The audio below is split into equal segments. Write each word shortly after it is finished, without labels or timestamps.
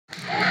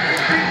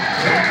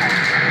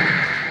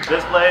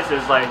place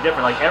is like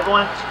different. Like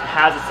everyone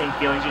has the same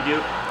feelings you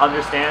do,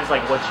 understands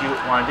like what you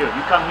want to do.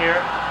 You come here,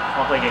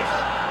 want to play games.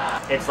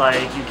 It's like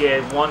you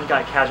get one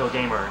guy casual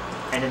gamer,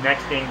 and the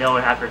next thing you know,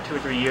 after 2 or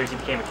 3 years, he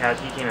became a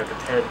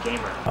competitive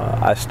gamer.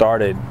 I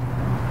started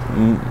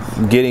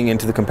getting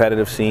into the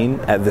competitive scene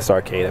at this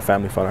arcade, at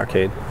Family Fun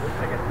Arcade.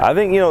 I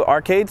think, you know,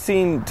 arcade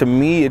scene, to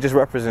me, it just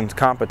represents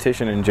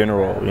competition in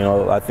general. You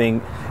know, I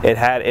think it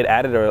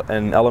added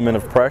an element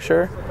of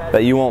pressure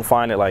that you won't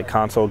find at like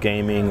console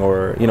gaming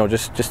or, you know,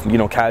 just you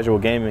know, casual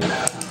gaming.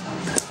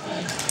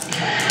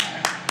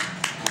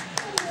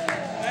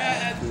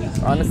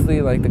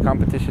 Honestly, like, the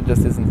competition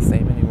just isn't the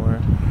same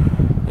anymore.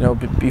 You know,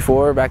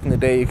 before, back in the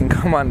day, you can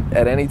come on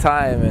at any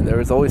time and there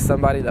was always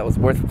somebody that was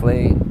worth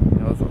playing. You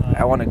know,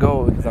 I want to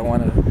go because I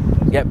want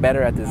to get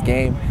better at this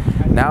game.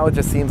 Now it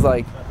just seems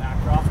like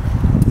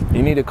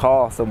you need to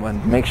call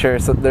someone, make sure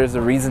there's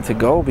a reason to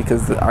go,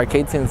 because the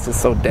arcade scene is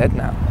just so dead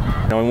now.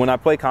 You know, and when I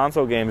play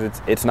console games,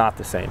 it's not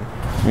the same.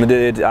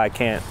 It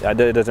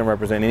doesn't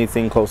represent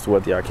anything close to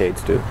what the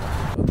arcades do.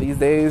 These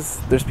days,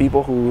 there's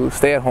people who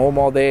stay at home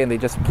all day and they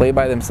just play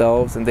by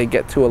themselves, and they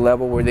get to a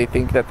level where they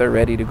think that they're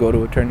ready to go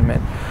to a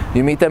tournament.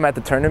 You meet them at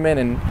the tournament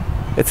and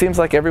it seems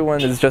like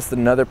everyone is just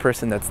another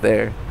person that's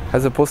there.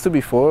 As opposed to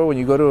before, when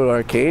you go to an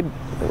arcade,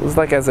 it was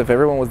like as if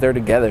everyone was there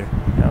together.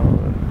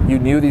 You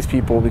knew these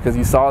people because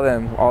you saw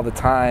them all the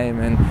time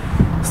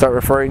and start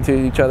referring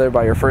to each other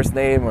by your first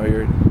name or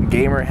your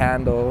gamer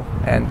handle,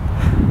 and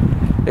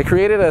it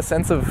created a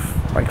sense of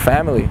like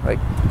family. Like,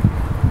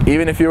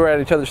 even if you were at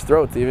each other's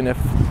throats, even if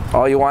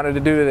all you wanted to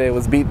do today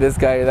was beat this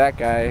guy or that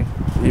guy,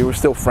 you were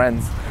still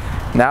friends.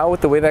 Now with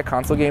the way that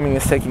console gaming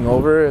is taking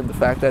over and the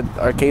fact that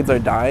arcades are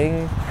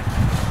dying,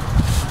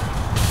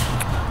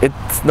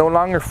 it's no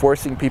longer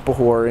forcing people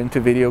who are into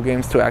video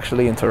games to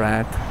actually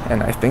interact,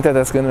 and I think that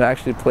that's going to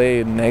actually play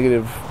a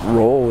negative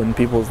role in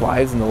people's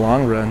lives in the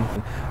long run.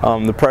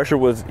 The pressure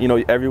was, you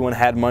know, everyone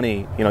had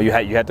money. You know, you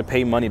had to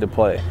pay money to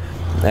play,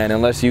 and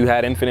unless you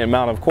had infinite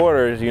amount of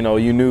quarters, you know,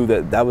 you knew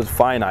that was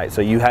finite.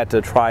 So you had to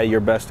try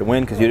your best to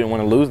win because you didn't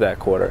want to lose that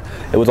quarter.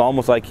 It was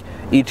almost like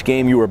each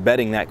game you were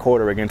betting that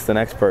quarter against the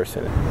next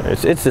person.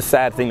 It's a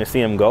sad thing to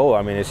see them go.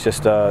 I mean, it's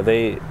just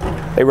they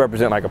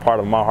represent like a part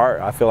of my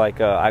heart. I feel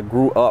like I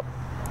grew up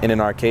in an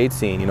arcade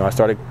scene. You know, I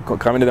started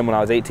coming to them when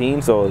I was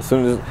 18, so as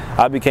soon as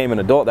I became an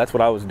adult, that's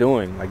what I was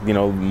doing. Like, you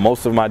know,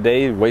 most of my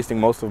day, wasting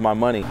most of my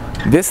money.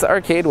 This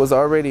arcade was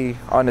already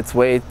on its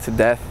way to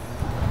death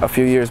a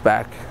few years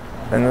back,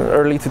 in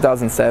early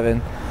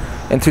 2007.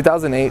 In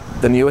 2008,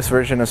 the newest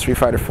version of Street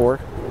Fighter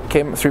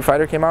came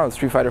out,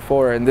 Street Fighter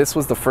 4, and this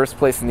was the first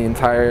place in the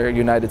entire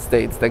United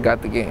States that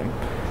got the game.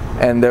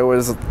 And there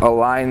was a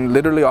line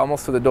literally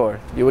almost to the door.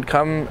 You would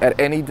come at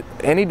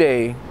any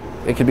day.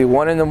 It could be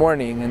 1 in the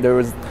morning, and there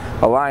was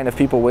a line of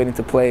people waiting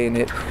to play, and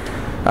it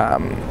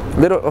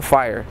lit a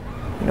fire.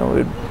 You know,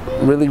 it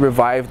really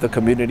revived the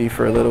community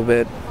for a little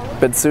bit.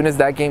 But as soon as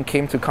that game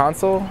came to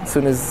console, as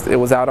soon as it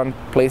was out on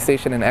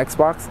PlayStation and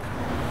Xbox,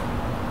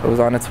 it was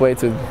on its way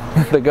to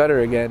the gutter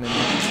again.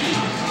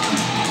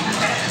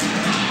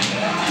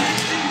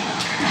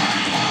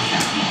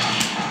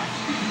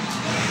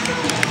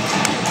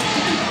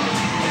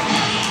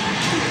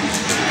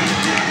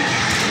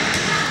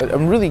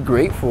 I'm really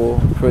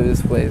grateful for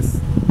this place.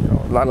 You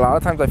know, a lot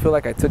of times I feel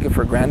like I took it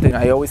for granted.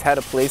 I always had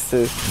a place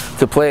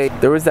to play.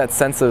 There was that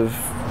sense of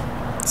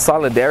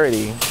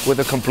solidarity with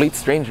a complete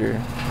stranger.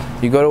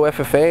 You go to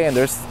FFA and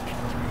there's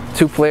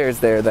 2 players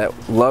there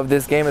that love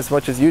this game as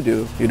much as you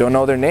do. You don't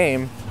know their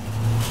name,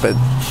 but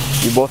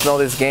you both know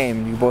this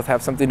game. You both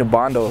have something to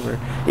bond over.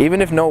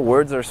 Even if no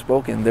words are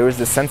spoken, there was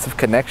this sense of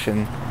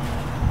connection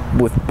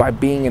by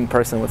being in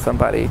person with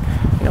somebody.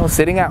 You know,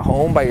 sitting at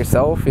home by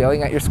yourself,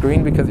 yelling at your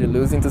screen because you're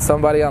losing to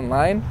somebody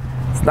online,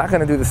 it's not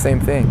going to do the same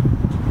thing.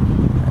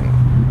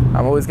 And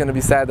I'm always going to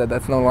be sad that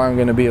that's no longer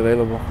going to be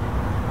available.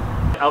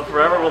 I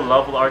forever will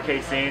love the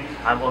arcade scene.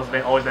 I've always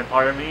been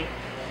part of me.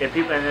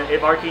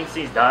 If arcade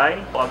scenes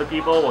die, other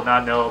people will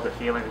not know the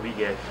feeling that we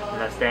get from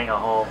that staying at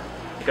home.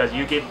 Because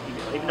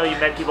even though you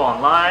met people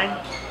online,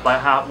 by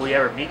how we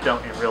ever meet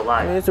them in real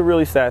life. I mean, it's a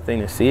really sad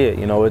thing to see it.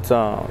 You know, it's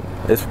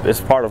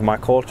part of my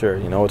culture.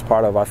 You know, it's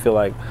part of, I feel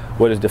like,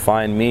 what has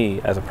defined me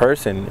as a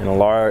person. And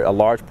a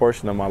large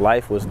portion of my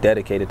life was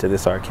dedicated to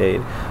this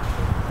arcade.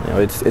 You know,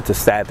 it's a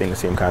sad thing to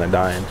see them kind of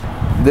dying.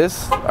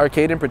 This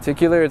arcade in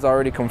particular is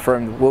already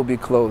confirmed will be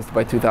closed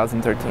by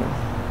 2013.